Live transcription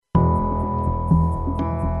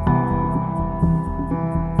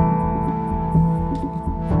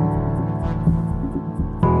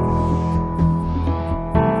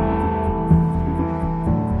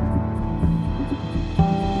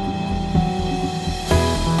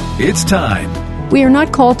It's time. We are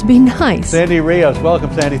not called to be nice. Sandy Rios,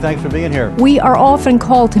 welcome, Sandy. Thanks for being here. We are often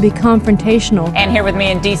called to be confrontational. And here with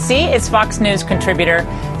me in D.C. is Fox News contributor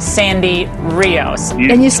Sandy Rios.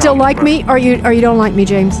 And you still like me, or you don't like me,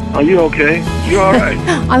 James? Are you okay? You all right?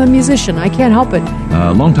 I'm a musician. I can't help it.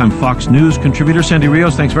 Longtime Fox News contributor Sandy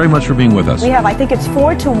Rios, thanks very much for being with us. We have, I think it's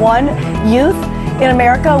 4-1 youth in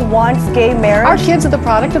America wants gay marriage. Our kids are the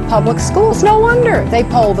product of public schools. No wonder they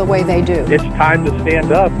poll the way they do. It's time to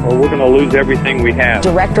stand up or we're going to lose everything we have.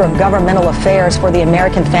 Director of Governmental Affairs for the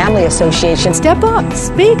American Family Association. Step up,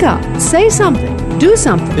 speak up, say something, do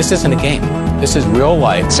something. This isn't a game. This is real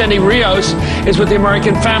life. Sandy Rios is with the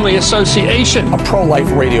American Family Association, a pro-life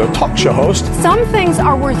radio talk show host. Some things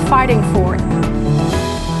are worth fighting for.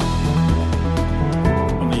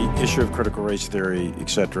 Issue of critical race theory,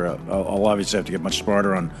 etc. I'll obviously have to get much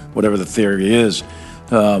smarter on whatever the theory is.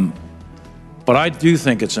 But I do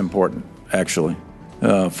think it's important, actually,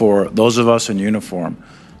 for those of us in uniform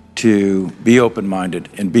to be open-minded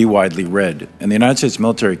and be widely read. And the United States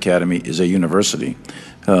Military Academy is a university.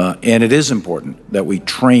 And it is important that we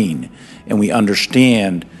train and we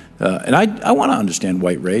understand. And I want to understand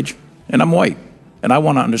white rage, and I'm white, and I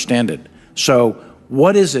want to understand it. So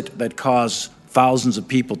what is it that caused thousands of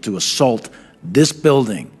people to assault this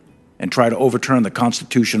building and try to overturn the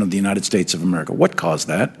Constitution of the United States of America? What caused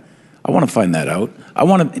that? I want to find that out. I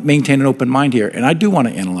want to maintain an open mind here, and I do want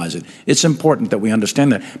to analyze it. It's important that we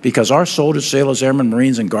understand that because our soldiers, sailors, airmen,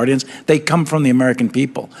 Marines, and Guardians, they come from the American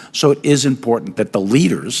people. So it is important that the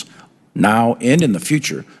leaders, now and in the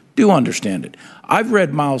future, do understand it. I've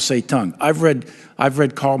read Mao Zedong. I've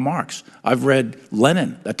read Karl Marx. I've read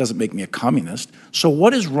Lenin. That doesn't make me a communist. So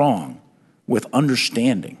what is wrong with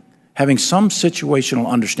understanding, having some situational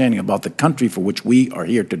understanding about the country for which we are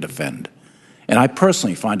here to defend? And I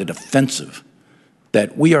personally find it offensive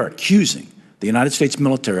that we are accusing the United States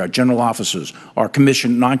military, our general officers, our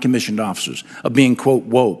commissioned, non-commissioned officers, of being, quote,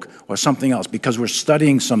 woke or something else because we're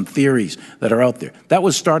studying some theories that are out there. That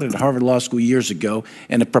was started at Harvard Law School years ago,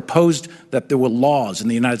 and it proposed that there were laws in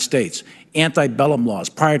the United States, antebellum laws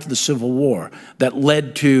prior to the Civil War, that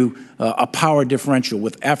led to a power differential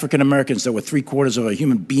with African Americans that were 3/4 of a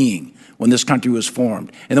human being when this country was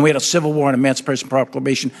formed. And then we had a Civil War and Emancipation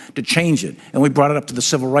Proclamation to change it. And we brought it up to the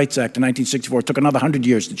Civil Rights Act in 1964. It took another 100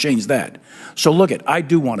 years to change that. So look it, I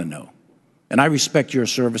do want to know. And I respect your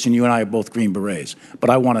service, and you and I are both Green Berets. But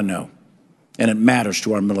I want to know. And it matters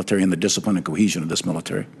to our military and the discipline and cohesion of this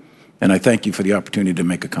military. And I thank you for the opportunity to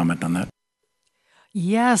make a comment on that.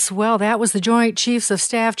 Yes, well, that was the Joint Chiefs of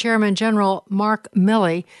Staff Chairman General Mark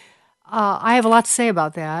Milley. I have a lot to say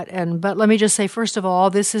about that, but let me just say, first of all,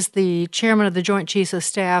 this is the chairman of the Joint Chiefs of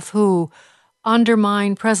Staff who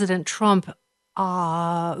undermined President Trump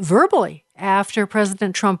verbally after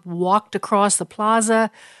President Trump walked across the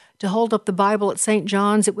plaza to hold up the Bible at St.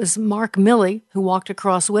 John's. It was Mark Milley who walked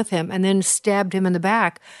across with him and then stabbed him in the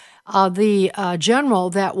back. The general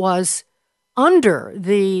that was under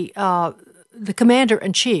the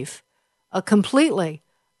commander-in-chief completely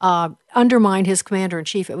undermined his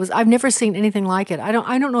commander-in-chief. I've never seen anything like it. I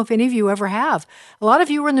don't know if any of you ever have. A lot of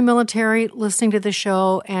you were in the military listening to the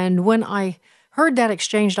show, and when I heard that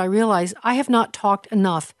exchange, I realized I have not talked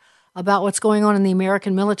enough about what's going on in the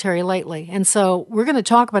American military lately. And so we're going to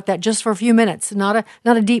talk about that just for a few minutes. Not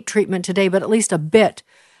a deep treatment today, but at least a bit.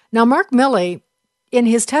 Now, Mark Milley, in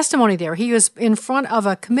his testimony there, he was in front of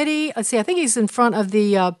a committee. Let's see, I think he's in front of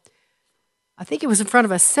I think it was in front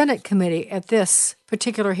of a Senate committee at this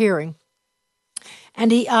particular hearing.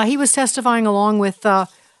 And he was testifying along with the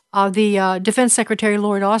Defense Secretary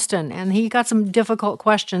Lloyd Austin, and he got some difficult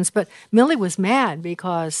questions. But Milley was mad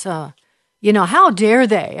because, how dare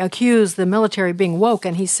they accuse the military of being woke?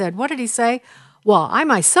 And he said, what did he say? Well, I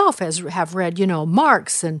myself have read,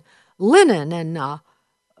 Marx and Lenin and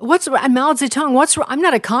Mao Zedong. I'm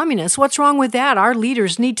not a communist. What's wrong with that? Our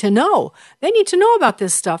leaders need to know. They need to know about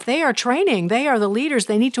this stuff. They are training. They are the leaders.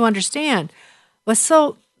 They need to understand. But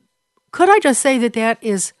so, could I just say that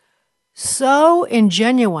is so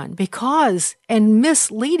ingenuine and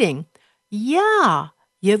misleading? Yeah,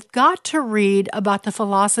 you've got to read about the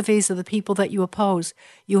philosophies of the people that you oppose.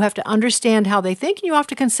 You have to understand how they think, and you have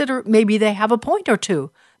to consider maybe they have a point or two.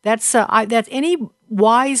 That's any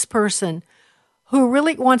wise person who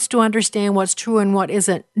really wants to understand what's true and what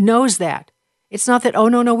isn't, knows that. It's not that, oh,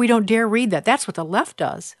 no, we don't dare read that. That's what the left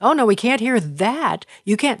does. Oh, no, we can't hear that.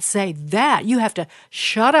 You can't say that. You have to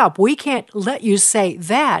shut up. We can't let you say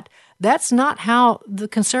that. That's not how the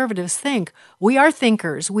conservatives think. We are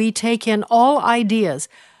thinkers. We take in all ideas.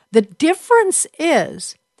 The difference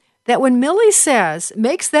is that when Milley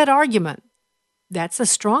makes that argument, that's a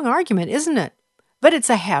strong argument, isn't it? but it's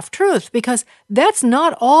a half-truth because that's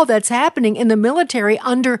not all that's happening in the military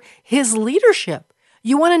under his leadership.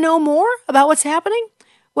 You want to know more about what's happening?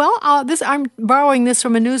 Well, I'm borrowing this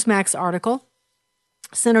from a Newsmax article.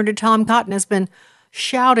 Senator Tom Cotton has been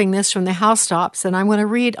shouting this from the housetops, and I'm going to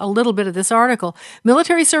read a little bit of this article.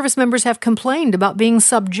 Military service members have complained about being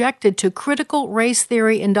subjected to critical race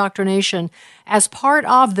theory indoctrination as part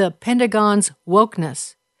of the Pentagon's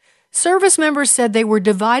wokeness. Service members said they were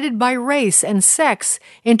divided by race and sex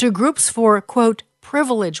into groups for, quote,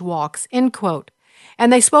 privilege walks, end quote.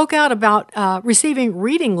 And they spoke out about receiving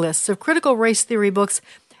reading lists of critical race theory books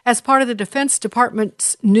as part of the Defense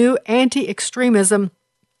Department's new anti-extremism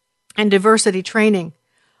and diversity training.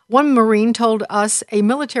 One Marine told us a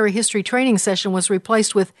military history training session was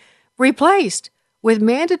replaced with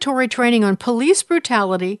mandatory training on police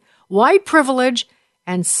brutality, white privilege,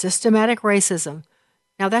 and systematic racism.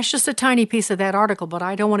 Now, that's just a tiny piece of that article, but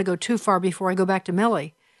I don't want to go too far before I go back to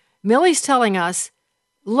Millie. Millie's telling us,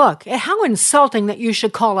 look, how insulting that you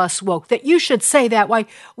should call us woke, that you should say that. Why,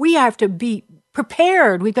 we have to be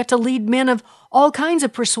prepared. We've got to lead men of all kinds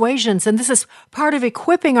of persuasions, and this is part of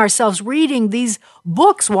equipping ourselves, reading these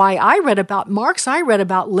books. Why, I read about Marx, I read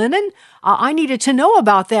about Lenin. I needed to know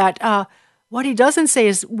about that. What he doesn't say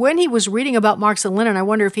is when he was reading about Marx and Lenin, I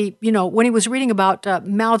wonder if he, when he was reading about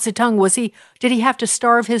Mao Zedong, did he have to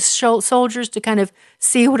starve his soldiers to kind of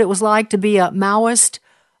see what it was like to be a Maoist?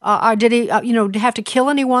 Or did he, have to kill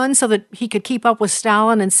anyone so that he could keep up with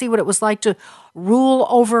Stalin and see what it was like to rule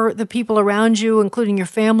over the people around you, including your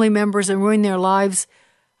family members, and ruin their lives?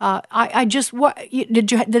 Did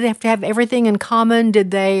they have to have everything in common? Did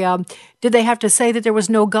they have to say that there was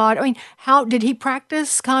no God? I mean, how did he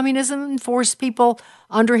practice communism and force people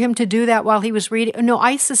under him to do that while he was reading? No,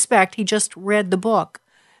 I suspect he just read the book.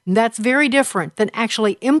 And that's very different than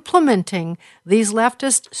actually implementing these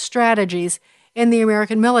leftist strategies in the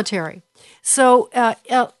American military. So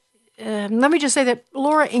let me just say that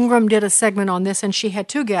Laura Ingraham did a segment on this, and she had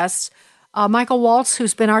two guests. Michael Waltz,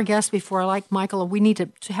 who's been our guest before. I like Michael. We need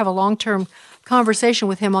to have a long-term conversation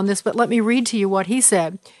with him on this, but let me read to you what he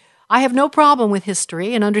said. I have no problem with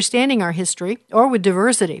history and understanding our history or with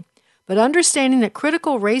diversity, but understanding that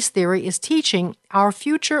critical race theory is teaching our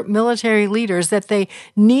future military leaders that they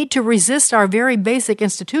need to resist our very basic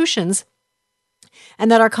institutions and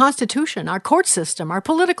that our Constitution, our court system, our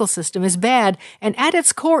political system is bad and at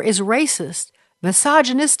its core is racist,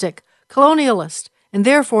 misogynistic, colonialist, and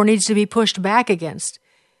therefore needs to be pushed back against.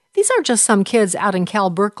 These aren't just some kids out in Cal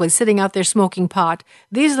Berkeley sitting out there smoking pot.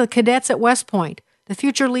 These are the cadets at West Point, the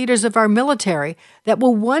future leaders of our military that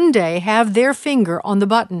will one day have their finger on the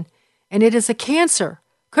button. And it is a cancer.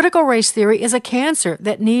 Critical race theory is a cancer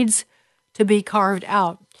that needs to be carved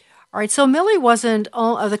out. All right, so Millie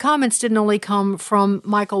the comments didn't only come from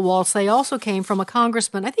Michael Waltz. They also came from a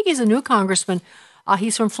congressman. I think he's a new congressman.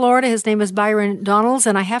 He's from Florida. His name is Byron Donalds.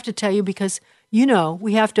 And I have to tell you, because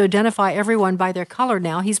we have to identify everyone by their color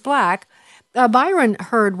now. He's black. Byron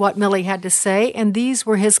heard what Millie had to say, and these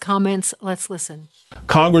were his comments. Let's listen.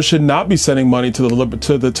 Congress should not be sending money to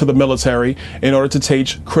the military in order to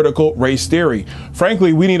teach critical race theory.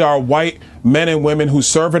 Frankly, we need our white men and women who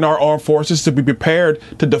serve in our armed forces to be prepared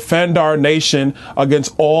to defend our nation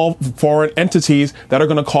against all foreign entities that are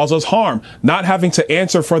going to cause us harm, not having to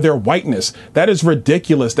answer for their whiteness. That is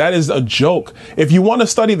ridiculous. That is a joke. If you want to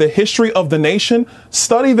study the history of the nation,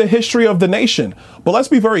 study the history of the nation. But let's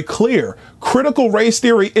be very clear. Critical race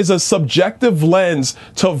theory is a subjective lens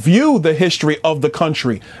to view the history of the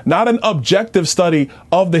country, not an objective study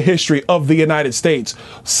of the history of the United States.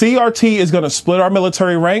 CRT is going to split our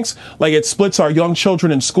military ranks like it splits our young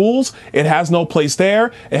children in schools. It has no place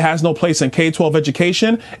there. It has no place in K-12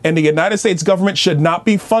 education. And the United States government should not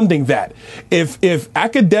be funding that. If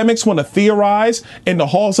academics want to theorize in the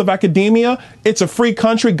halls of academia, it's a free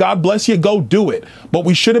country. God bless you. Go do it. But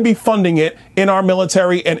we shouldn't be funding it in our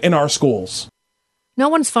military and in our schools. No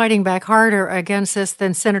one's fighting back harder against this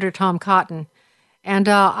than Senator Tom Cotton. And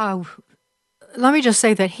let me just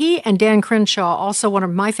say that he and Dan Crenshaw, also one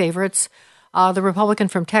of my favorites, the Republican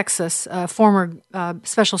from Texas, former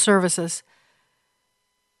Special Forces,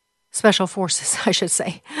 I should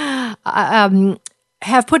say,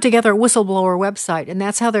 have put together a whistleblower website, and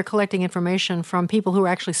that's how they're collecting information from people who are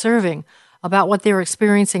actually serving about what they're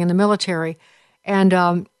experiencing in the military. And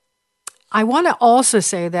I want to also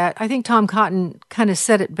say that I think Tom Cotton kind of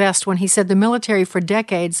said it best when he said the military for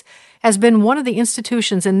decades has been one of the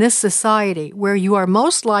institutions in this society where you are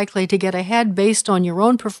most likely to get ahead based on your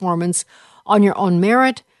own performance, on your own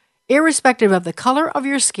merit, irrespective of the color of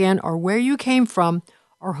your skin or where you came from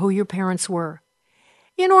or who your parents were.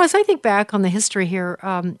 As I think back on the history here,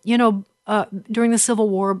 during the Civil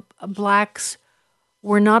War, blacks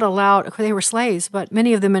were not allowed. They were slaves, but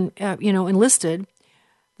many of them, enlisted.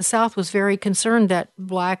 The South was very concerned that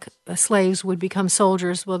black slaves would become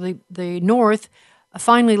soldiers. Well, the North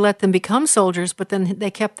finally let them become soldiers, but then they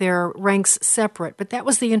kept their ranks separate. But that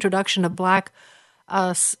was the introduction of black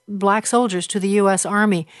soldiers to the U.S.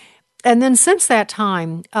 Army. And then since that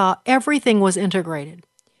time, everything was integrated.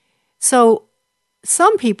 So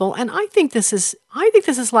some people, and I think this is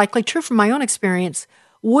likely true from my own experience,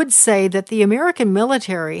 would say that the American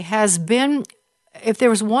military has been, if there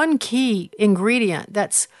was one key ingredient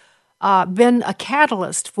that's been a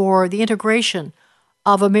catalyst for the integration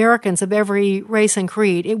of Americans of every race and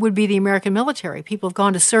creed, it would be the American military. People have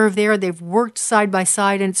gone to serve there. They've worked side by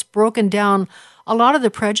side, and it's broken down a lot of the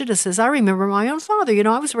prejudices. I remember my own father.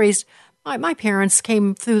 I was raised, my parents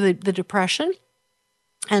came through the Depression,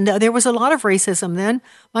 and there was a lot of racism then.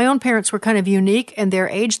 My own parents were kind of unique in their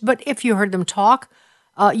age, but if you heard them talk,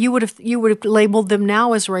 you would have labeled them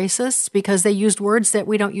now as racists because they used words that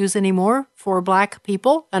we don't use anymore for black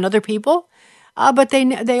people and other people. But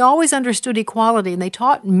they always understood equality, and they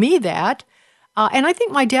taught me that. And I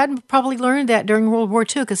think my dad probably learned that during World War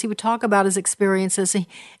II because he would talk about his experiences.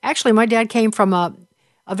 Actually, my dad came from a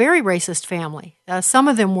very racist family. Some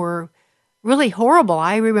of them were really horrible.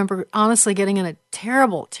 I remember honestly getting in a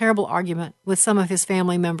terrible, terrible argument with some of his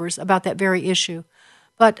family members about that very issue.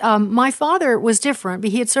 But my father was different.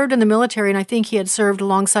 He had served in the military, and I think he had served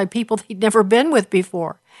alongside people he'd never been with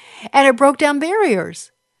before. And it broke down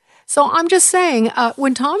barriers. So I'm just saying,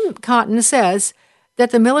 when Tom Cotton says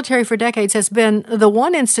that the military for decades has been the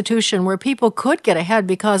one institution where people could get ahead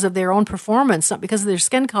because of their own performance, not because of their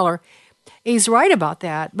skin color, he's right about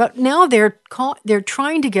that. But now they're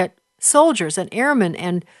trying to get soldiers and airmen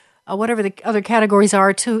and whatever the other categories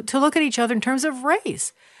are to look at each other in terms of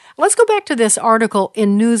race. Let's go back to this article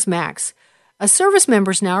in Newsmax. Service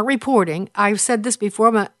members now are reporting, I've said this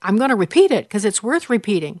before, but I'm going to repeat it because it's worth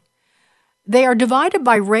repeating. They are divided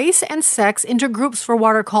by race and sex into groups for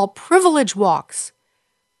what are called privilege walks.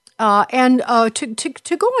 To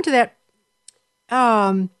go into that,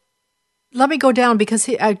 let me go down because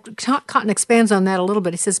Cotton expands on that a little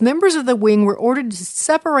bit. He says, members of the wing were ordered to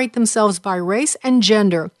separate themselves by race and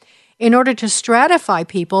gender in order to stratify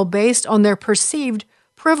people based on their perceived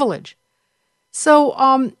privilege.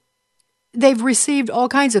 So they've received all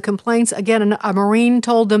kinds of complaints. Again, a Marine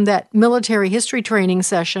told them that military history training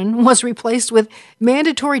session was replaced with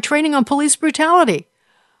mandatory training on police brutality.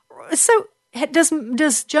 So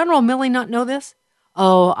does General Milley not know this?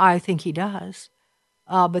 Oh, I think he does.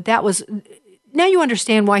 But that was... Now you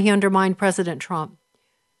understand why he undermined President Trump.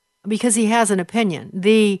 Because he has an opinion.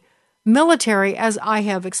 The military, as I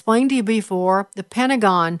have explained to you before, the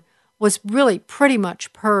Pentagon was really pretty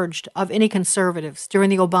much purged of any conservatives during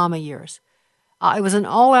the Obama years. It was an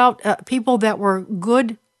all-out people that were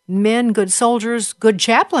good men, good soldiers, good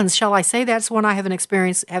chaplains, shall I say. That's one I have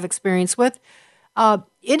experience with.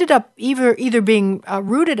 Ended up either being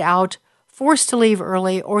rooted out, forced to leave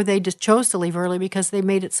early, or they just chose to leave early because they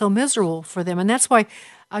made it so miserable for them. And that's why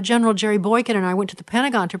General Jerry Boykin and I went to the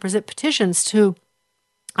Pentagon to present petitions to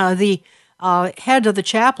the head of the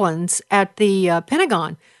chaplains at the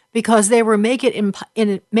Pentagon, because they were making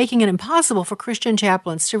it impossible for Christian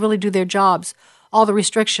chaplains to really do their jobs, all the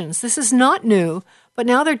restrictions. This is not new, but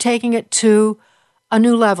now they're taking it to a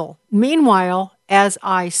new level. Meanwhile, as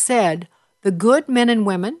I said, the good men and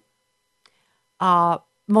women,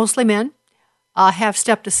 mostly men, have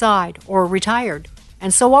stepped aside or retired.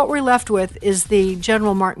 And so what we're left with is the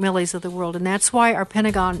General Mark Milleys of the world, and that's why our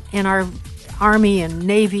Pentagon and our Army and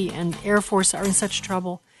Navy and Air Force are in such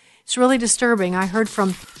trouble. It's really disturbing. I heard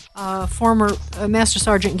from former Master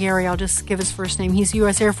Sergeant Gary, I'll just give his first name. He's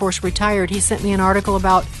U.S. Air Force retired. He sent me an article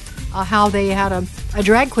about how they had a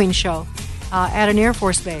drag queen show at an Air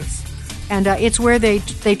Force base. And it's where they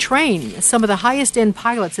train some of the highest-end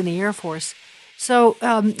pilots in the Air Force. So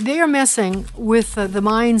they are messing with the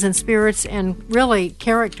minds and spirits and really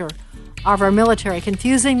character of our military,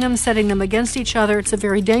 confusing them, setting them against each other. It's a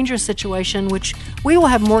very dangerous situation, which we will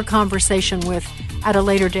have more conversation with at a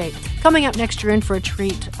later date. Coming up next, you're in for a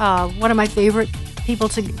treat. One of my favorite people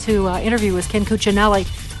to interview is Ken Cuccinelli,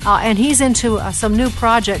 and he's into some new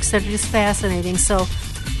projects that are just fascinating. So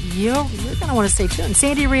you're going to want to stay tuned.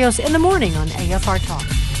 Sandy Rios in the morning on AFR Talk.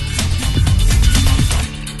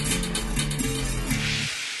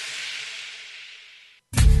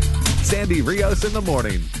 Sandy Rios in the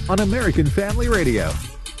morning on American Family Radio.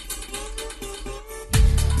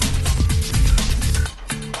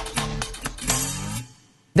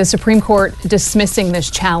 The Supreme Court dismissing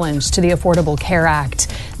this challenge to the Affordable Care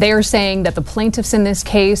Act. They are saying that the plaintiffs in this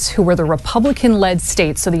case, who were the Republican-led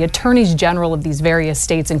states, so the attorneys general of these various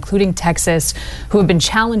states, including Texas, who have been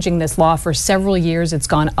challenging this law for several years, it's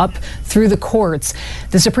gone up through the courts.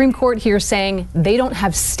 The Supreme Court here saying they don't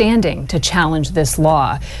have standing to challenge this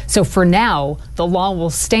law. So for now, the law will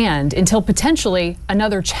stand until potentially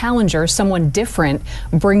another challenger, someone different,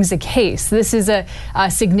 brings a case. This is a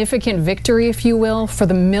significant victory, if you will, for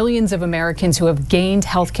the millions of Americans who have gained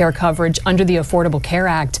health care coverage under the Affordable Care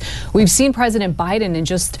Act. We've seen President Biden in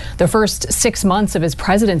just the first 6 months of his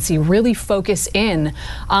presidency really focus in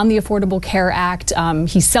on the Affordable Care Act.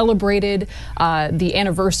 He celebrated the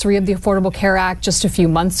anniversary of the Affordable Care Act just a few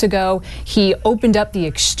months ago. He opened up the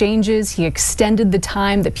exchanges. He extended the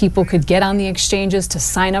time that people could get on the exchanges to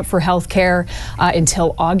sign up for health care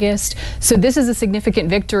until August. So this is a significant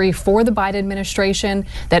victory for the Biden administration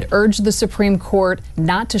that urged the Supreme Court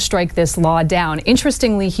not to strike this law down.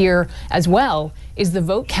 Interestingly here as well is the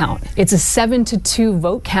vote count. It's a 7-2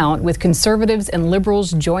 vote count with conservatives and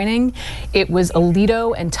liberals joining. It was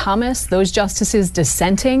Alito and Thomas, those justices,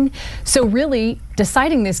 dissenting. So really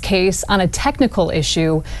deciding this case on a technical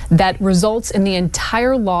issue that results in the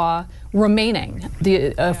entire law remaining.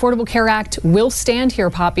 The Affordable Care Act will stand here,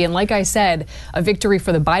 Poppy, and like I said, a victory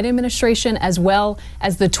for the Biden administration as well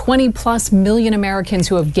as the 20+ million Americans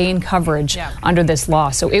who have gained coverage under this law.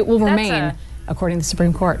 So it will remain, according to the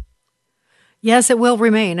Supreme Court. Yes, it will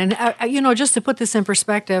remain. And, just to put this in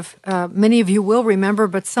perspective, many of you will remember,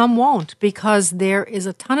 but some won't, because there is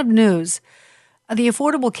a ton of news. The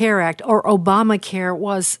Affordable Care Act, or Obamacare,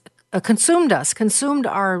 was consumed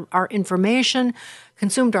our information,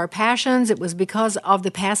 consumed our passions. It was because of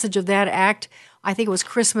the passage of that act. I think it was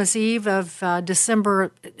Christmas Eve of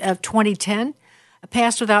December of 2010. It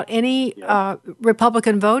passed without any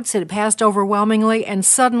Republican votes. It passed overwhelmingly, and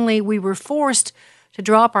suddenly we were forced to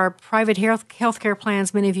drop our private health care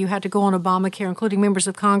plans. Many of you had to go on Obamacare, including members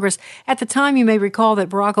of Congress. At the time, you may recall that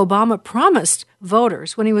Barack Obama promised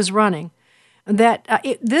voters when he was running that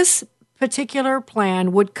this particular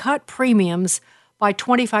plan would cut premiums by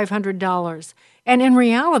 $2,500. And in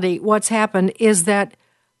reality, what's happened is that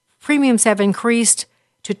premiums have increased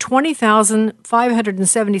to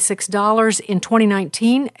 $20,576 in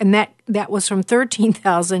 2019, and that was from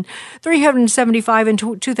 $13,375 in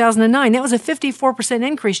 2009. That was a 54%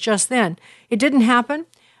 increase just then. It didn't happen.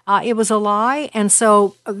 It was a lie, and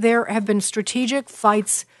so there have been strategic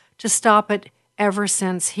fights to stop it ever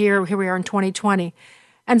since. Here we are in 2020.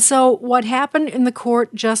 And so what happened in the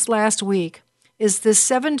court just last week is this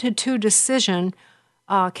 7-2 decision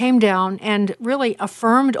came down and really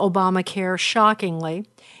affirmed Obamacare shockingly.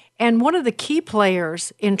 And one of the key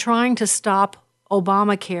players in trying to stop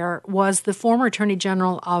Obamacare was the former Attorney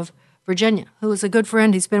General of Virginia, who is a good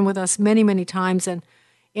friend. He's been with us many, many times. And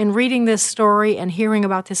in reading this story and hearing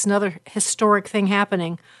about this another historic thing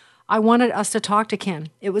happening, I wanted us to talk to Ken.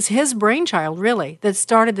 It was his brainchild, really, that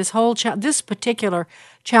started this whole this particular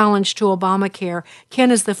challenge to Obamacare.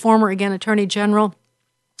 Ken is the former, again, Attorney General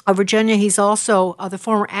of Virginia. He's also the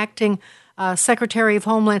former acting Secretary of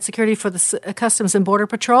Homeland Security for the Customs and Border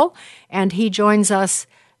Patrol, and he joins us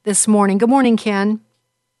this morning. Good morning, Ken.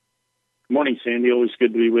 Good morning, Sandy. Always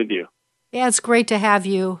good to be with you. Yeah, it's great to have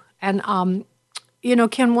you. And,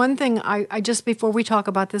 Ken, one thing, I just before we talk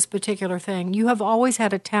about this particular thing, you have always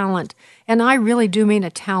had a talent, and I really do mean a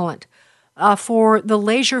talent, for the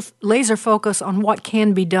laser focus on what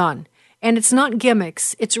can be done. And it's not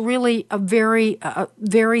gimmicks. It's really a very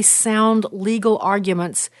sound legal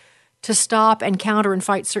arguments to stop and counter and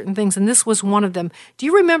fight certain things. And this was one of them. Do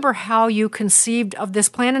you remember how you conceived of this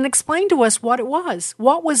plan, and explain to us what it was?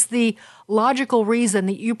 What was the logical reason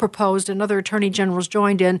that you proposed and other attorney generals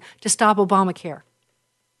joined in to stop Obamacare?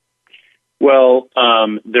 Well,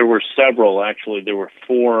 there were several, actually. There were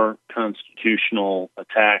 4 constitutional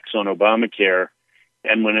attacks on Obamacare.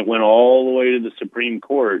 And when it went all the way to the Supreme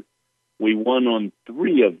Court, we won on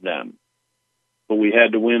 3 of them. But we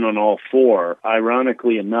had to win on all 4.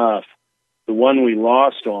 Ironically enough, the one we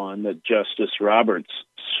lost on, that Justice Roberts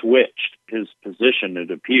switched his position,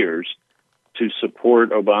 it appears, to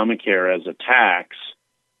support Obamacare as a tax,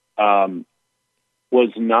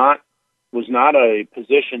 was not a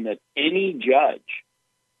position that any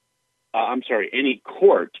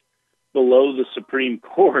court below the Supreme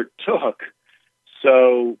Court took.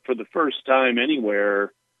 So for the first time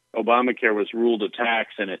anywhere, Obamacare was ruled a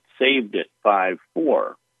tax, and it saved it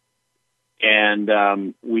 5-4.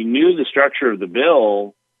 And we knew the structure of the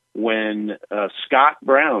bill when Scott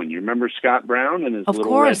Brown, you remember Scott Brown and his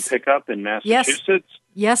red pickup in Massachusetts?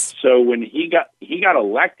 Yes. So when he got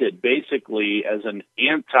elected basically as an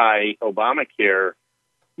anti-Obamacare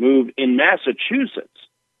move in Massachusetts,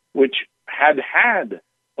 which had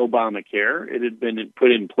Obamacare. It had been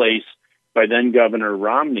put in place by then Governor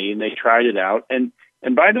Romney, and they tried it out. And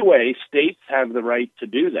by the way, states have the right to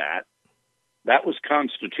do that. That was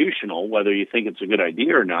constitutional, whether you think it's a good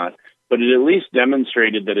idea or not, but it at least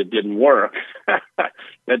demonstrated that it didn't work.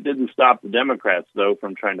 That didn't stop the Democrats, though,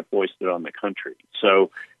 from trying to foist it on the country.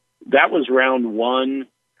 So that was round one.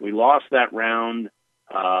 We lost that round,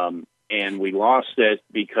 and we lost it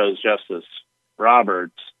because Justice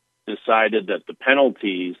Roberts decided that the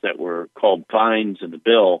penalties that were called fines in the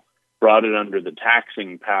bill brought it under the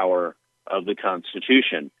taxing power of the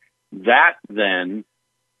Constitution. That then,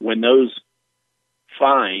 when those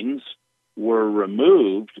fines were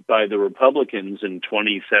removed by the Republicans in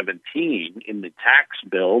 2017 in the tax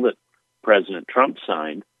bill that President Trump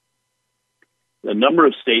signed, a number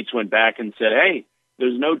of states went back and said, hey,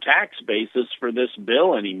 there's no tax basis for this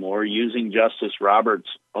bill anymore, using Justice Roberts'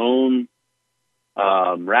 own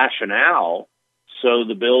rationale, so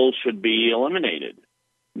the bill should be eliminated.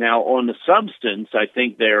 Now, on the substance, I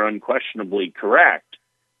think they're unquestionably correct.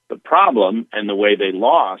 The problem, and the way they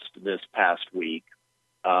lost this past week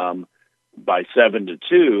by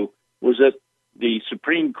 7-2, was that the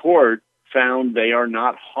Supreme Court found they are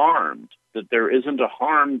not harmed, that there isn't a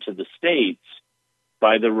harm to the states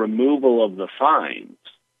by the removal of the fines.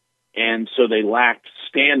 And so they lacked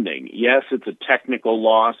standing. Yes, it's a technical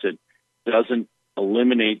loss. It doesn't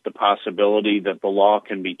eliminate the possibility that the law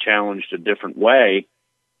can be challenged a different way.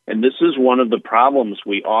 And this is one of the problems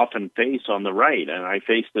we often face on the right, and I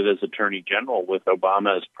faced it as Attorney General with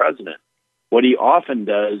Obama as president. What he often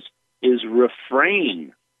does is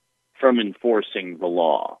refrain from enforcing the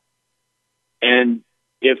law. And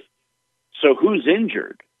who's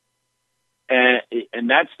injured? And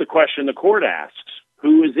that's the question the court asks.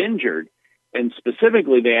 Who is injured? And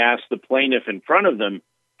specifically, they ask the plaintiff in front of them,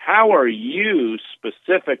 how are you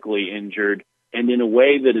specifically injured and in a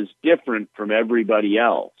way that is different from everybody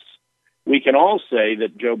else? We can all say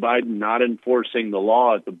that Joe Biden not enforcing the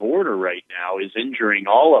law at the border right now is injuring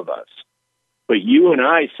all of us. But you and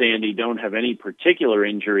I, Sandy, don't have any particular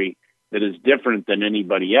injury that is different than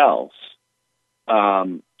anybody else.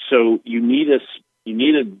 So you need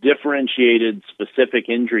a differentiated, specific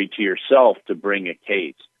injury to yourself to bring a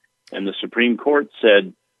case. And the Supreme Court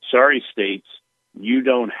said, sorry, states, you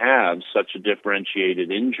don't have such a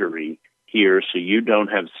differentiated injury here, so you don't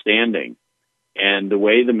have standing. And the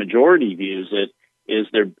way the majority views it is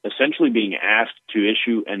they're essentially being asked to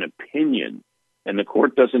issue an opinion. And the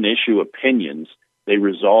court doesn't issue opinions. They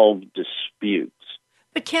resolve disputes.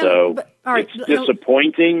 But it's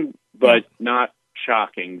disappointing, but not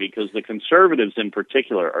shocking, because the conservatives in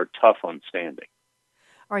particular are tough on standing.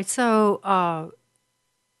 All right, so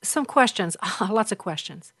some questions, lots of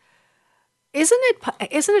questions. Isn't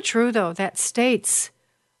it true, though, that states,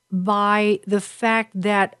 by the fact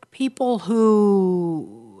that people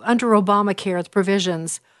who, under Obamacare, the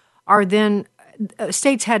provisions, are then,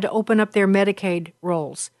 states had to open up their Medicaid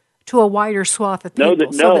rolls to a wider swath of people?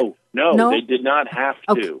 No, they did not have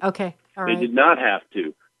to. Okay, all right. They did not have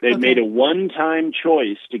to. They made a one-time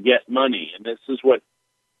choice to get money, and this is what,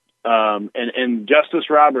 and Justice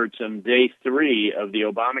Roberts on day 3 of the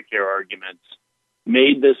Obamacare arguments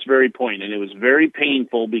made this very point, and it was very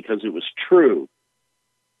painful because it was true.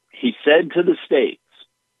 He said to the states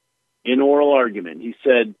in oral argument, he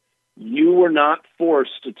said, you were not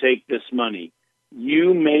forced to take this money.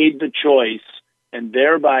 You made the choice and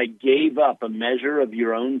thereby gave up a measure of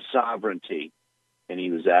your own sovereignty. And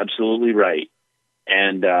he was absolutely right.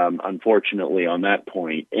 And unfortunately on that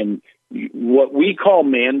point. And what we call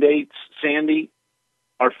mandates, Sandy,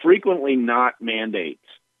 are frequently not mandates.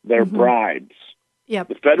 They're bribes. Yep.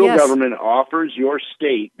 The federal government offers your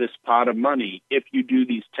state this pot of money if you do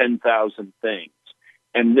these 10,000 things.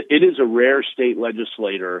 And it is a rare state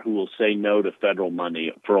legislator who will say no to federal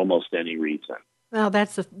money for almost any reason. Well,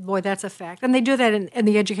 that's a fact. And they do that in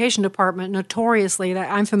the education department notoriously. That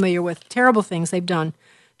I'm familiar with terrible things they've done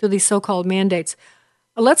to these so-called mandates.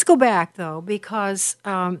 Let's go back, though, because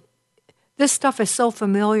this stuff is so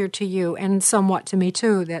familiar to you and somewhat to me,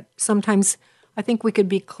 too, that sometimes I think we could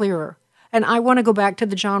be clearer. And I want to go back to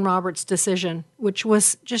the John Roberts decision, which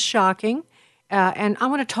was just shocking. And I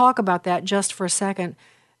want to talk about that just for a second.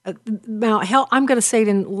 Now, I'm going to say it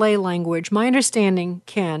in lay language. My understanding,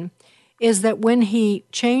 Ken, is that when he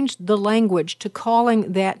changed the language to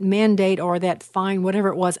calling that mandate or that fine, whatever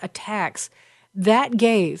it was, a tax, that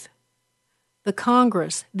gave the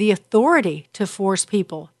Congress the authority to force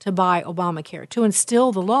people to buy Obamacare, to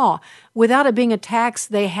instill the law. Without it being a tax,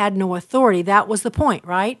 they had no authority. That was the point,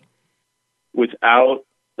 right? Without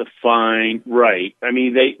the fine, right. I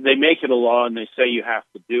mean, they make it a law and they say you have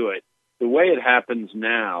to do it. The way it happens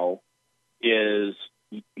now is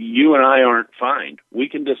you and I aren't fined. We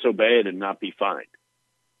can disobey it and not be fined.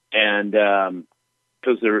 And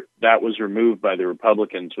because that was removed by the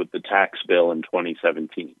Republicans with the tax bill in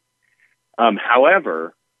 2017.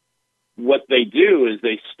 However, what they do is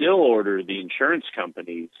they still order the insurance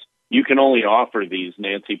companies. You can only offer these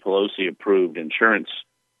Nancy Pelosi-approved insurance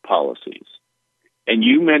policies. And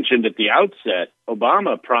you mentioned at the outset,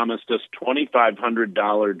 Obama promised us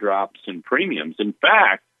 $2,500 drops in premiums. In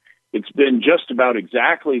fact, it's been just about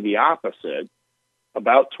exactly the opposite,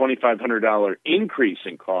 about $2,500 increase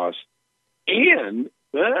in cost, and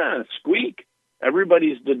squeak,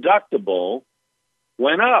 everybody's deductible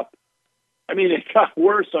went up. I mean, it got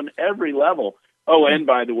worse on every level. Oh, and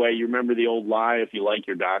by the way, you remember the old lie, if you like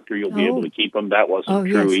your doctor, you'll be able to keep them? That wasn't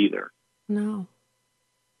true either. No.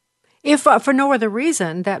 If for no other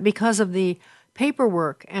reason that because of the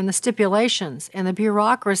paperwork and the stipulations and the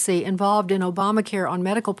bureaucracy involved in Obamacare on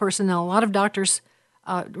medical personnel, a lot of doctors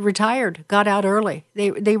retired, got out early.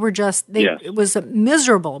 They were just, it was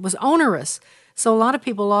miserable, it was onerous. So a lot of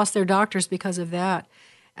people lost their doctors because of that.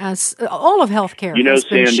 As all of healthcare has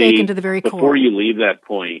been Sandy, shaken to the very core. Before you leave that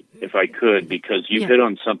point, if I could, because you hit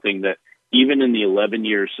on something that even in the 11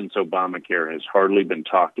 years since Obamacare has hardly been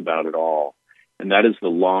talked about at all, and that is the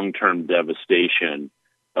long-term devastation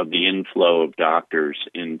of the inflow of doctors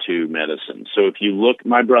into medicine. So if you look,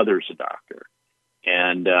 my brother's a doctor,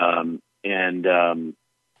 and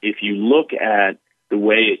if you look at the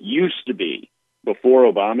way it used to be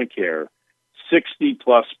before Obamacare,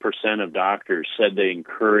 60+% of doctors said they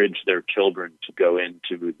encourage their children to go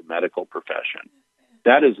into the medical profession.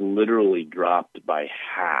 That has literally dropped by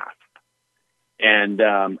half. And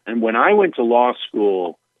when I went to law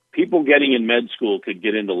school, people getting in med school could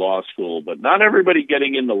get into law school, but not everybody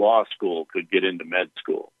getting into law school could get into med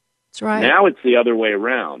school. That's right. Now it's the other way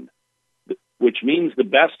around, which means the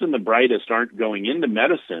best and the brightest aren't going into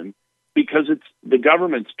medicine because the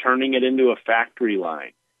government's turning it into a factory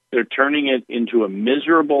line. They're turning it into a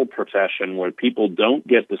miserable profession where people don't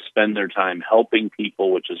get to spend their time helping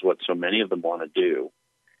people, which is what so many of them want to do.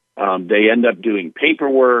 They end up doing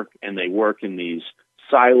paperwork, and they work in these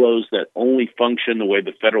silos that only function the way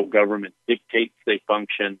the federal government dictates they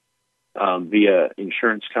function via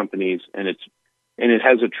insurance companies, and it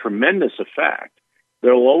has a tremendous effect.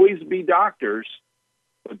 There will always be doctors,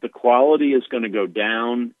 but the quality is going to go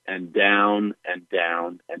down and down and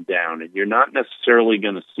down and down, and you're not necessarily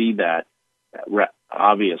going to see that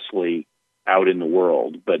obviously out in the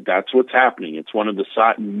world, but that's what's happening. It's one of the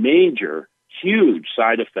major, huge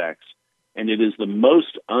side effects, and it is the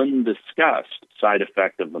most undiscussed side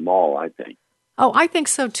effect of them all, I think. Oh, I think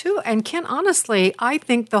so too. And Ken, honestly, I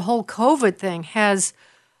think the whole COVID thing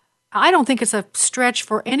I don't think it's a stretch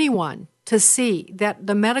for anyone to see that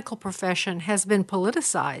the medical profession has been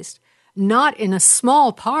politicized, not in a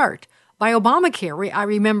small part by Obamacare. I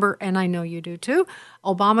remember, and I know you do too,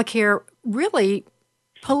 Obamacare really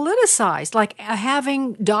politicized, like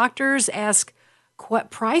having doctors ask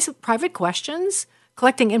private questions,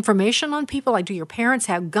 collecting information on people, like do your parents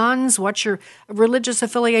have guns, what's your religious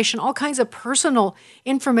affiliation, all kinds of personal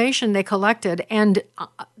information they collected. And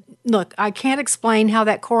look, I can't explain how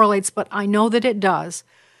that correlates, but I know that it does,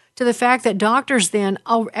 to the fact that doctors then,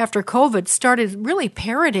 after COVID, started really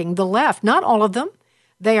parroting the left. Not all of them.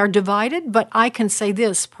 They are divided, but I can say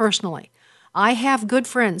this personally. I have good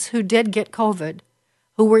friends who did get COVID,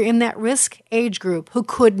 who were in that risk age group, who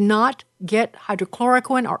could not get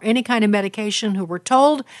hydrochloroquine or any kind of medication, who were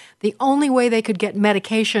told the only way they could get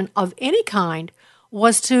medication of any kind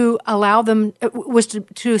was to allow them,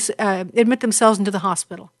 admit themselves into the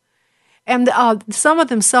hospital. And some of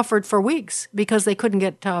them suffered for weeks because they couldn't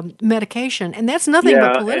get medication. And that's nothing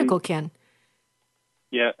but political, Ken.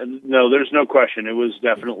 Yeah, no, there's no question. It was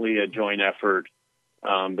definitely a joint effort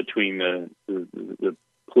between the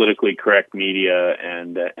politically correct media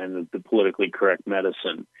and the politically correct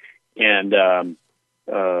medicine. And Dr.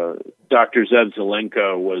 Zev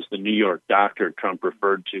Zelenko was the New York doctor Trump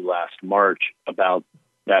referred to last March about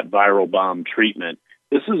that viral bomb treatment.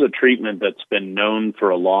 This is a treatment that's been known for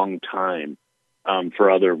a long time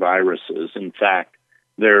for other viruses. In fact,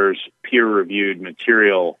 there's peer-reviewed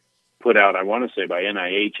material put out, I want to say, by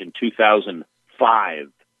NIH in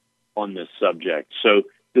 2005 on this subject. So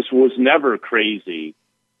this was never crazy,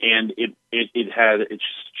 and it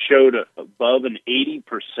showed above an 80%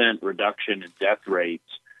 reduction in death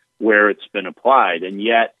rates where it's been applied, and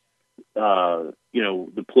yet,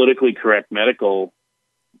 the politically correct medical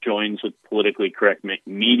joins with politically correct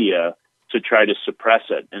media to try to suppress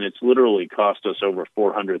it. And it's literally cost us over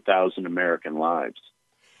 400,000 American lives.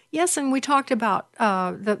 Yes, and we talked about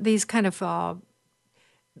these kind of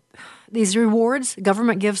these rewards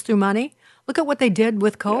government gives through money. Look at what they did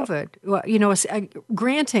with COVID. Yeah. You know,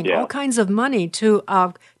 granting all kinds of money to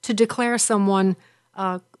declare someone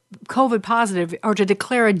COVID positive or to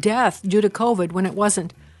declare a death due to COVID when it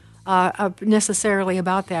wasn't necessarily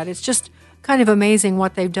about that. It's just kind of amazing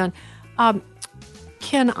what they've done.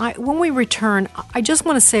 When we return, I just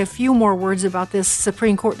want to say a few more words about this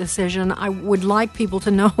Supreme Court decision. I would like people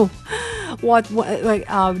to know what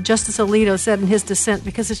Justice Alito said in his dissent,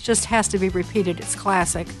 because it just has to be repeated. It's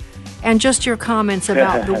classic. And just your comments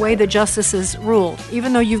about the way the justices ruled,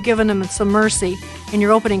 even though you've given them some mercy in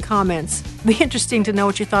your opening comments. It'd be interesting to know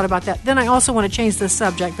what you thought about that. Then I also want to change the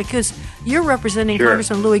subject, because you're representing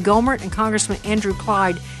Congressman Louis Gohmert and Congressman Andrew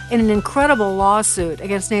Clyde in an incredible lawsuit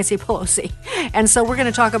against Nancy Pelosi. And so we're going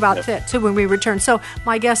to talk about that, too, when we return. So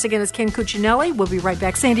my guest again is Ken Cuccinelli. We'll be right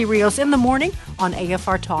back. Sandy Rios in the morning on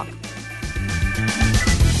AFR Talk.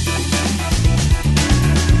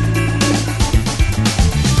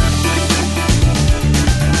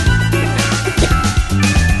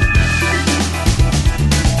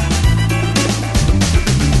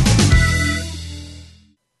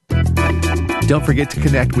 Don't forget to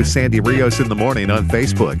connect with Sandy Rios in the morning on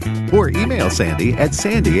Facebook, or email Sandy at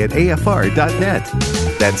sandy@afr.net.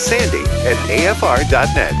 That's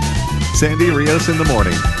sandy@afr.net. Sandy Rios in the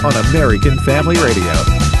morning on American Family Radio.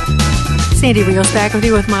 Sandy Rios back with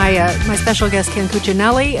you with my special guest, Ken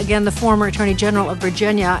Cuccinelli, again, the former Attorney General of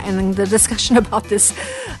Virginia, and the discussion about this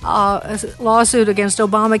lawsuit against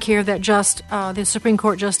Obamacare that the Supreme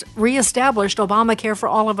Court just reestablished Obamacare for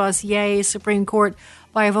all of us. Yay, Supreme Court,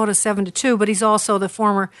 by a vote of 7-2, but he's also the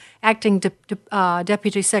former acting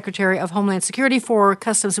Deputy Secretary of Homeland Security for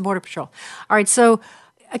Customs and Border Patrol. All right, so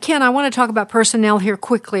Ken, I want to talk about personnel here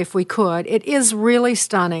quickly if we could. It is really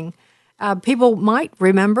stunning. People might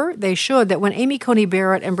remember, they should, that when Amy Coney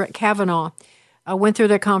Barrett and Brett Kavanaugh went through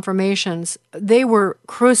their confirmations, they were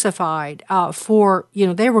crucified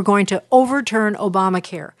they were going to overturn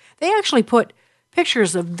Obamacare. They actually put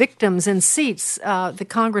pictures of victims in seats,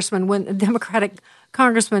 the Democratic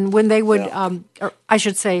congressmen, when they would, or I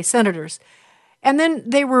should say senators. And then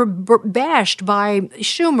they were bashed by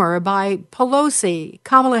Schumer, by Pelosi,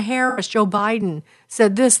 Kamala Harris, Joe Biden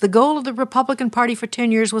said this: the goal of the Republican Party for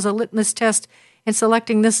 10 years was a litmus test in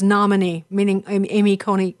selecting this nominee, meaning Amy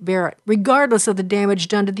Coney Barrett, regardless of the damage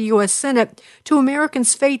done to the U.S. Senate, to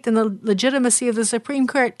Americans' faith in the legitimacy of the Supreme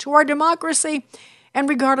Court, to our democracy, and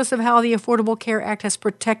regardless of how the Affordable Care Act has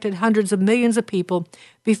protected hundreds of millions of people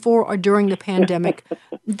before or during the pandemic.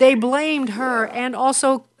 They blamed her and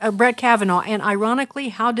also Brett Kavanaugh. And ironically,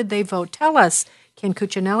 how did they vote? Tell us, Ken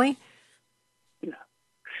Cuccinelli. Yeah.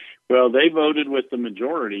 Well, they voted with the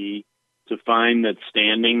majority to find that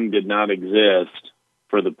standing did not exist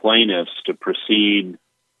for the plaintiffs to proceed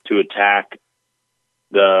to attack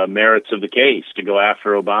the merits of the case, to go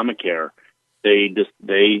after Obamacare. They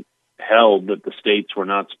held that the states were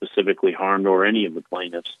not specifically harmed, or any of the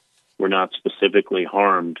plaintiffs were not specifically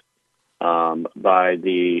harmed by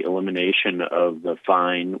the elimination of the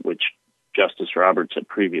fine, which Justice Roberts had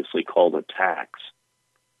previously called a tax.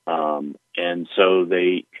 And so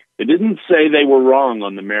they didn't say they were wrong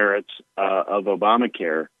on the merits of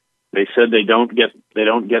Obamacare. They said they don't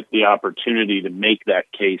get the opportunity to make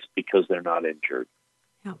that case because they're not injured.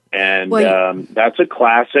 Yeah. And that's a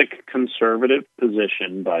classic conservative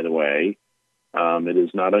position, by the way. It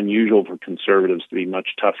is not unusual for conservatives to be much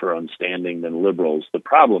tougher on standing than liberals. The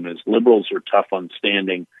problem is liberals are tough on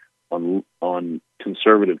standing on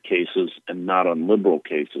conservative cases and not on liberal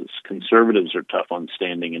cases. Conservatives are tough on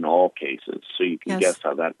standing in all cases, so you can guess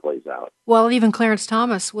how that plays out. Well, even Clarence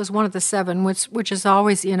Thomas was one of the 7, which is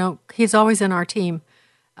always, he's always in our team.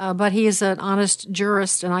 But he is an honest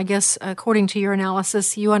jurist, and I guess, according to your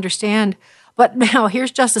analysis, you understand. But now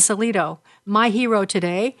here's Justice Alito, my hero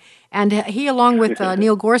today, and he, along with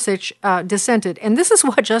Neil Gorsuch, dissented. And this is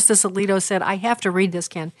what Justice Alito said. I have to read this,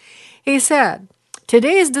 Ken. He said,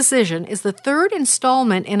 today's decision is the third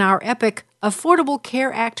installment in our epic Affordable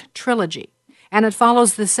Care Act trilogy, and it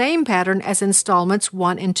follows the same pattern as installments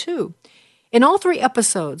 1 and 2. In all 3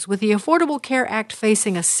 episodes, with the Affordable Care Act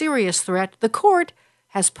facing a serious threat, the court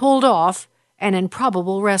has pulled off an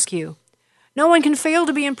improbable rescue. No one can fail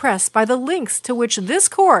to be impressed by the lengths to which this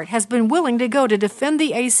court has been willing to go to defend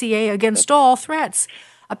the ACA against all threats.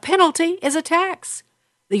 A penalty is a tax.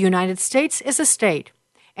 The United States is a state,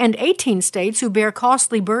 and 18 states who bear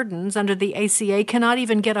costly burdens under the ACA cannot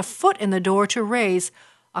even get a foot in the door to raise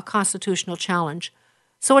a constitutional challenge.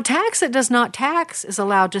 So a tax that does not tax is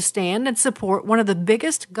allowed to stand and support one of the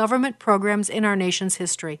biggest government programs in our nation's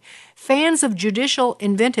history. Fans of judicial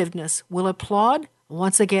inventiveness will applaud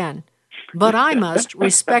once again. But I must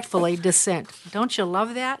respectfully dissent. Don't you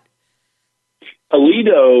love that?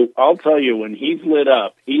 Alito, I'll tell you, when he's lit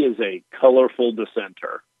up, he is a colorful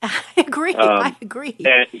dissenter. I agree. I agree.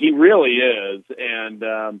 And he really is.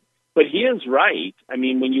 But he is right. I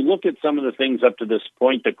mean, when you look at some of the things up to this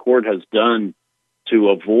point the court has done to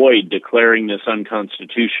avoid declaring this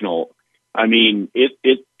unconstitutional, I mean,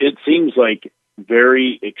 it seems like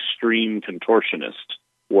very extreme contortionist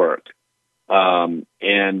work. I'm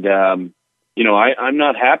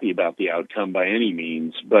not happy about the outcome by any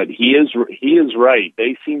means, but he is right.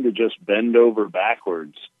 They seem to just bend over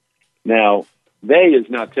backwards. Now, they is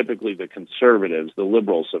not typically the conservatives. The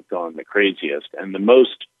liberals have gone the craziest, and the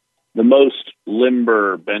most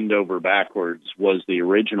limber bend over backwards was the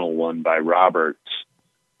original one by Roberts,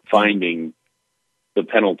 finding the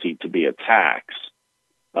penalty to be a tax,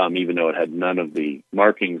 even though it had none of the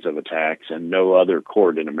markings of a tax, and no other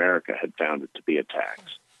court in America had found it to be a tax.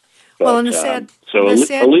 But, Alito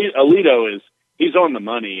he's on the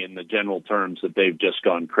money in the general terms that they've just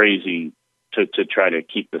gone crazy to try to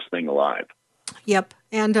keep this thing alive. Yep,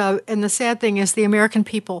 and the sad thing is the American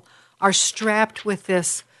people are strapped with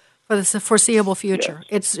this for the foreseeable future.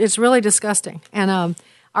 Yes. It's really disgusting, and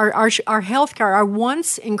our healthcare, our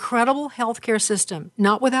once incredible healthcare system,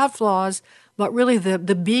 not without flaws, but really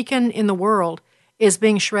the beacon in the world, is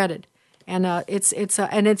being shredded. And it's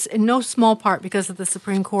in no small part because of the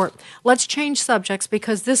Supreme Court. Let's change subjects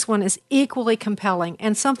because this one is equally compelling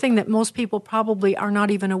and something that most people probably are not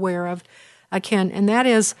even aware of, Ken, and that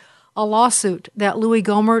is a lawsuit that Louis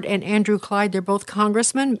Gohmert and Andrew Clyde, they're both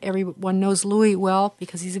congressmen. Everyone knows Louis well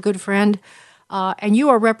because he's a good friend, and you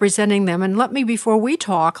are representing them. And let me, before we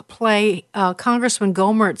talk, play Congressman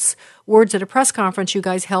Gohmert's words at a press conference you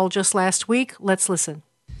guys held just last week. Let's listen.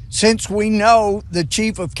 Since we know the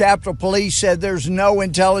chief of Capitol Police said there's no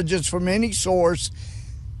intelligence from any source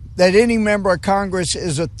that any member of Congress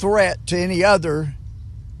is a threat to any other,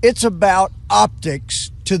 it's about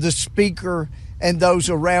optics to the speaker and those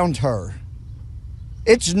around her.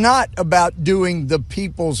 It's not about doing the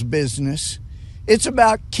people's business. It's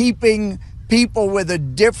about keeping people with a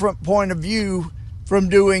different point of view from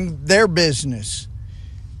doing their business.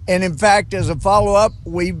 And in fact, as a follow-up,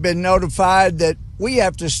 we've been notified that we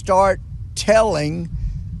have to start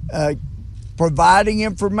providing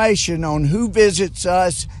information on who visits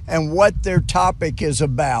us and what their topic is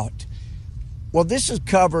about. Well, this is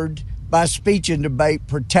covered by speech and debate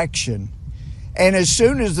protection. And as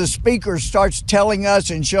soon as the speaker starts telling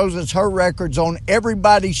us and shows us her records on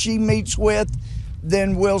everybody she meets with,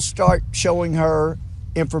 then we'll start showing her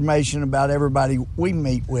information about everybody we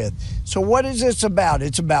meet with. So what is this about?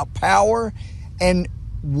 It's about power, and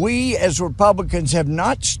we as Republicans have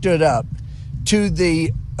not stood up to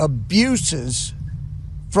the abuses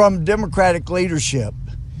from Democratic leadership.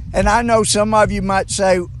 And I know some of you might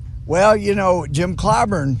say, well, Jim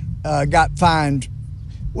Clyburn got fined.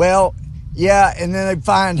 Well, yeah, and then they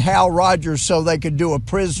fined Hal Rogers so they could do a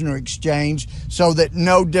prisoner exchange so that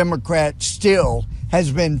no Democrat still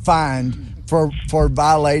has been fined for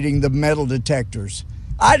violating the metal detectors.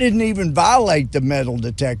 I didn't even violate the metal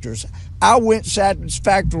detectors. I went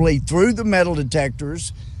satisfactorily through the metal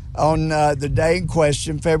detectors on the day in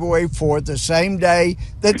question, February 4th, the same day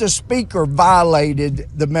that the speaker violated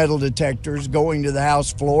the metal detectors going to the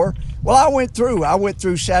House floor. Well, I went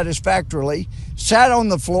through satisfactorily, sat on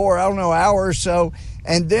the floor, an hour or so,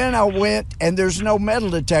 and then I went, and there's no metal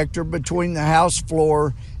detector between the House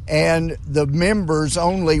floor and the members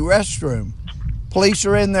only restroom. Police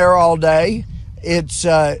are in there all day. It's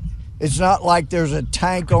not like there's a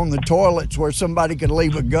tank on the toilets where somebody could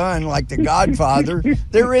leave a gun like The Godfather.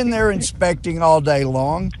 They're in there inspecting all day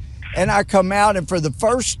long. And I come out, and for the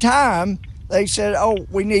first time, they said, oh,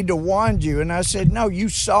 we need to wand you. And I said, no, you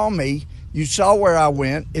saw me. You saw where I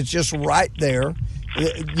went. It's just right there.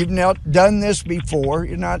 You've not done this before.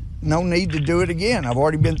 No need to do it again. I've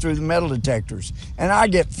already been through the metal detectors. And I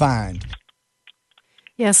get fined.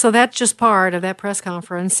 Yeah, so that's just part of that press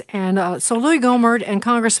conference. And so Louis Gohmert and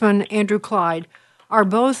Congressman Andrew Clyde are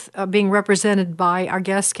both being represented by our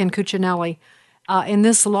guest, Ken Cuccinelli, in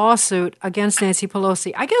this lawsuit against Nancy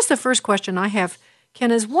Pelosi. I guess the first question I have,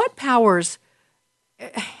 Ken, is what powers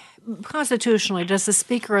constitutionally does the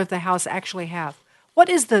Speaker of the House actually have? What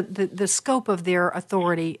is the scope of their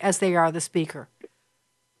authority as they are the Speaker?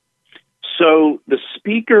 So the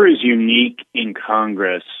Speaker is unique in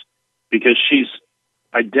Congress because she's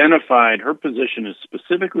identified, her position is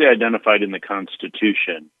specifically identified in the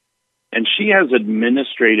Constitution And she has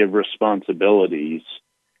administrative responsibilities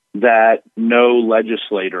that no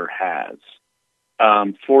legislator has.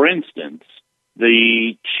 For instance,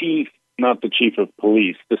 the chief, not the chief of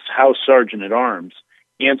police, this House Sergeant at Arms,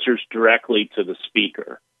 answers directly to the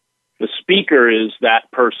Speaker. The Speaker is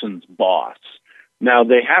that person's boss. Now,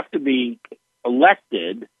 they have to be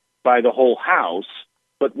elected by the whole House,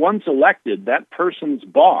 but once elected, that person's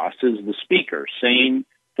boss is the Speaker. Same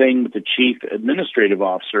thing with the Chief Administrative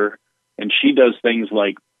Officer, and she does things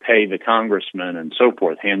like pay the congressman and so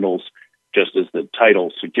forth, handles, just as the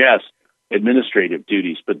title suggests, administrative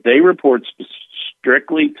duties. But they report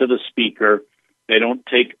strictly to the Speaker. They don't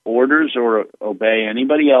take orders or obey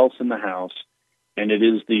anybody else in the House, and it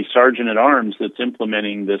is the Sergeant at Arms that's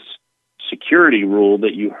implementing this security rule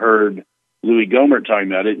that you heard Louis Gohmert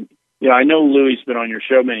talking about. I know Louis's been on your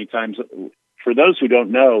show many times. For those who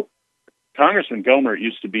don't know, Congressman Gohmert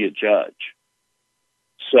used to be a judge.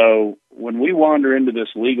 So when we wander into this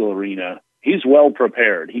legal arena, he's well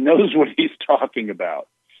prepared. He knows what he's talking about.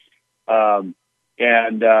 And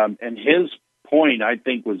his point, I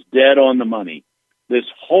think, was dead on the money. This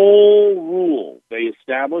whole rule, they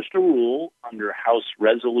established a rule under House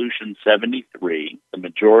Resolution 73. The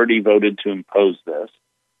majority voted to impose this,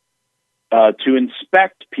 to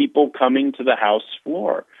inspect people coming to the House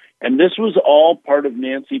floor. And this was all part of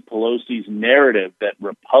Nancy Pelosi's narrative that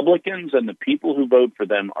Republicans and the people who vote for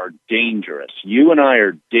them are dangerous. You and I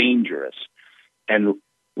are dangerous. And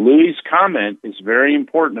Louis' comment is very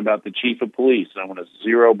important about the chief of police, and I want to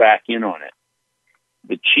zero back in on it.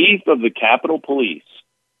 The chief of the Capitol Police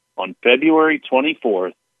on February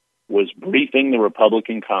 24th was briefing the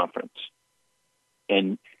Republican conference.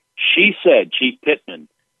 And she said, Chief Pittman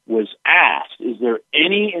was asked, is there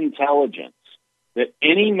any intelligence that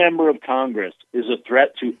any member of Congress is a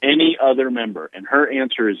threat to any other member? And her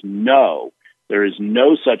answer is no. There is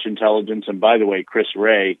no such intelligence. And by the way, Chris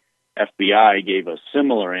Wray, FBI, gave a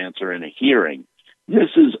similar answer in a hearing. This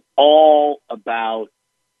is all about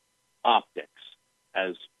optics,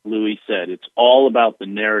 as Louis said. It's all about the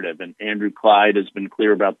narrative. And Andrew Clyde has been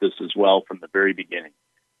clear about this as well from the very beginning.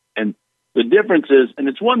 And the difference is, and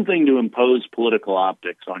it's one thing to impose political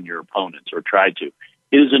optics on your opponents, or try to.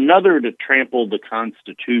 It is another to trample the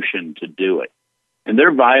Constitution to do it. And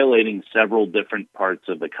they're violating several different parts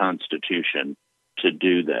of the Constitution to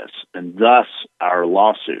do this, and thus our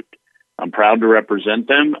lawsuit. I'm proud to represent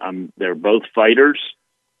them. They're both fighters.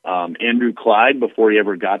 Andrew Clyde, before he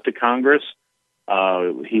ever got to Congress,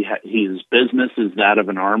 his business is that of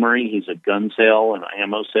an armory. He's a gun sale and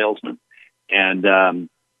ammo salesman. And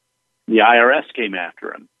the IRS came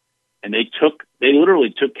after him. And they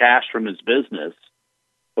literally took cash from his business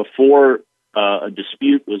before a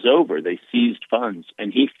dispute was over. They seized funds,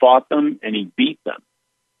 and he fought them and he beat them.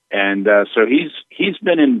 And so he's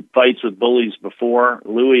been in fights with bullies before.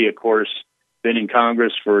 Louis, of course, been in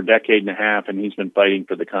Congress for a decade and a half, and he's been fighting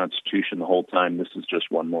for the Constitution the whole time. This is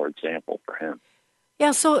just one more example for him.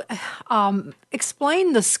 Yeah, so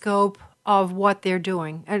explain the scope of what they're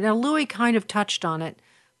doing. And Louis kind of touched on it,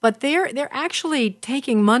 but they're actually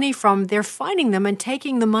taking money they're finding them and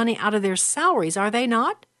taking the money out of their salaries, are they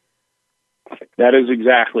not? That is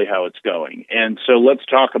exactly how it's going. And so let's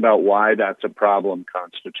talk about why that's a problem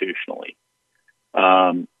constitutionally.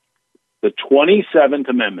 The 27th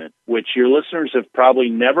Amendment, which your listeners have probably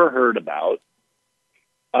never heard about,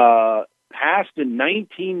 passed in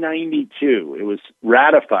 1992. It was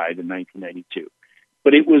ratified in 1992.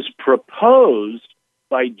 But it was proposed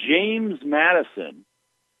by James Madison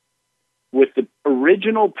with the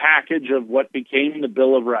original package of what became the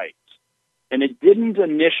Bill of Rights. And it didn't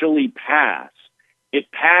initially pass. It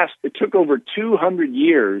took over 200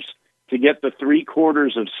 years to get the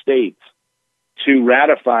 3/4 of states to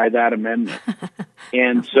ratify that amendment.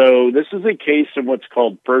 And so this is a case of what's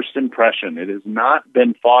called first impression. It has not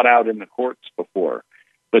been fought out in the courts before.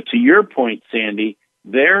 But to your point, Sandy,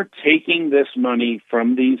 they're taking this money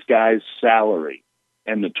from these guys' salary.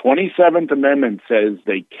 And the 27th Amendment says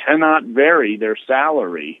they cannot vary their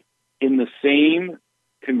salary in the same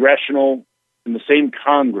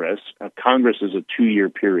Congress. Congress is a 2-year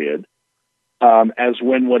period, as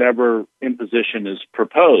when whatever imposition is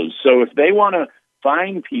proposed. So if they want to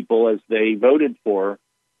fine people as they voted for,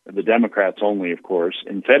 the Democrats only, of course,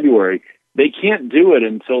 in February, they can't do it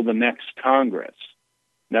until the next Congress.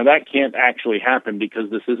 Now, that can't actually happen because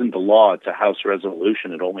this isn't a law. It's a House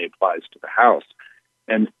resolution. It only applies to the House.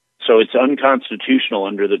 And so it's unconstitutional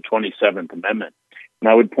under the 27th Amendment. And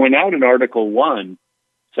I would point out in Article 1,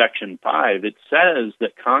 Section 5, it says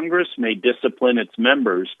that Congress may discipline its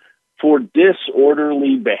members for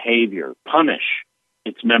disorderly behavior, punish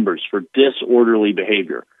its members for disorderly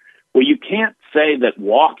behavior. Well, you can't say that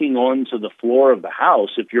walking onto the floor of the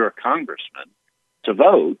House, if you're a congressman, to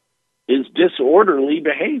vote is disorderly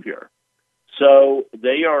behavior. So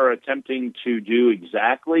they are attempting to do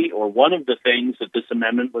exactly, or one of the things that this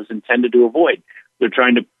amendment was intended to avoid. They're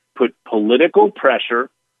trying to put political pressure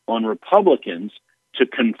on Republicans to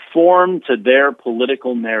conform to their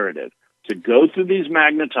political narrative, to go through these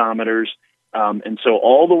magnetometers, and so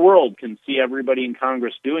all the world can see everybody in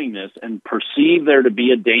Congress doing this and perceive there to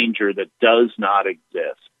be a danger that does not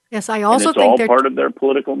exist. Yes, I also and think it's all part of their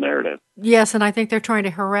political narrative. Yes, and I think they're trying to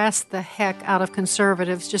harass the heck out of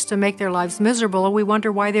conservatives just to make their lives miserable, and we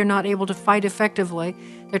wonder why they're not able to fight effectively.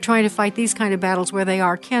 They're trying to fight these kind of battles where they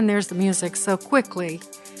are. Ken, there's the music. So quickly,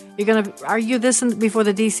 you're going to argue this before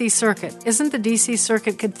the D.C. Circuit. Isn't the D.C.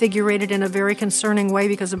 Circuit configured in a very concerning way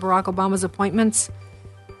because of Barack Obama's appointments?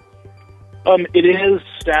 It is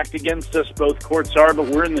stacked against us, both courts are, but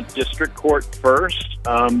we're in the district court first.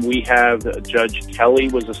 We have Judge Kelly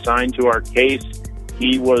was assigned to our case.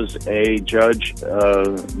 He was a judge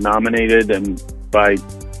nominated by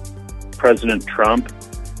President Trump.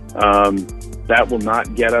 That will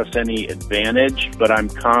not get us any advantage, but I'm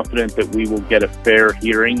confident that we will get a fair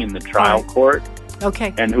hearing in the trial court.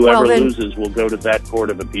 Okay. And whoever loses will go to that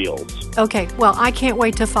Court of Appeals. Okay. Well, I can't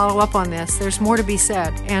wait to follow up on this. There's more to be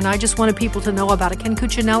said, and I just wanted people to know about it. Ken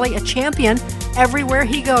Cuccinelli, a champion. Everywhere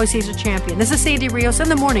he goes, he's a champion. This is Sandy Rios in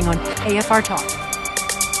the morning on AFR Talk.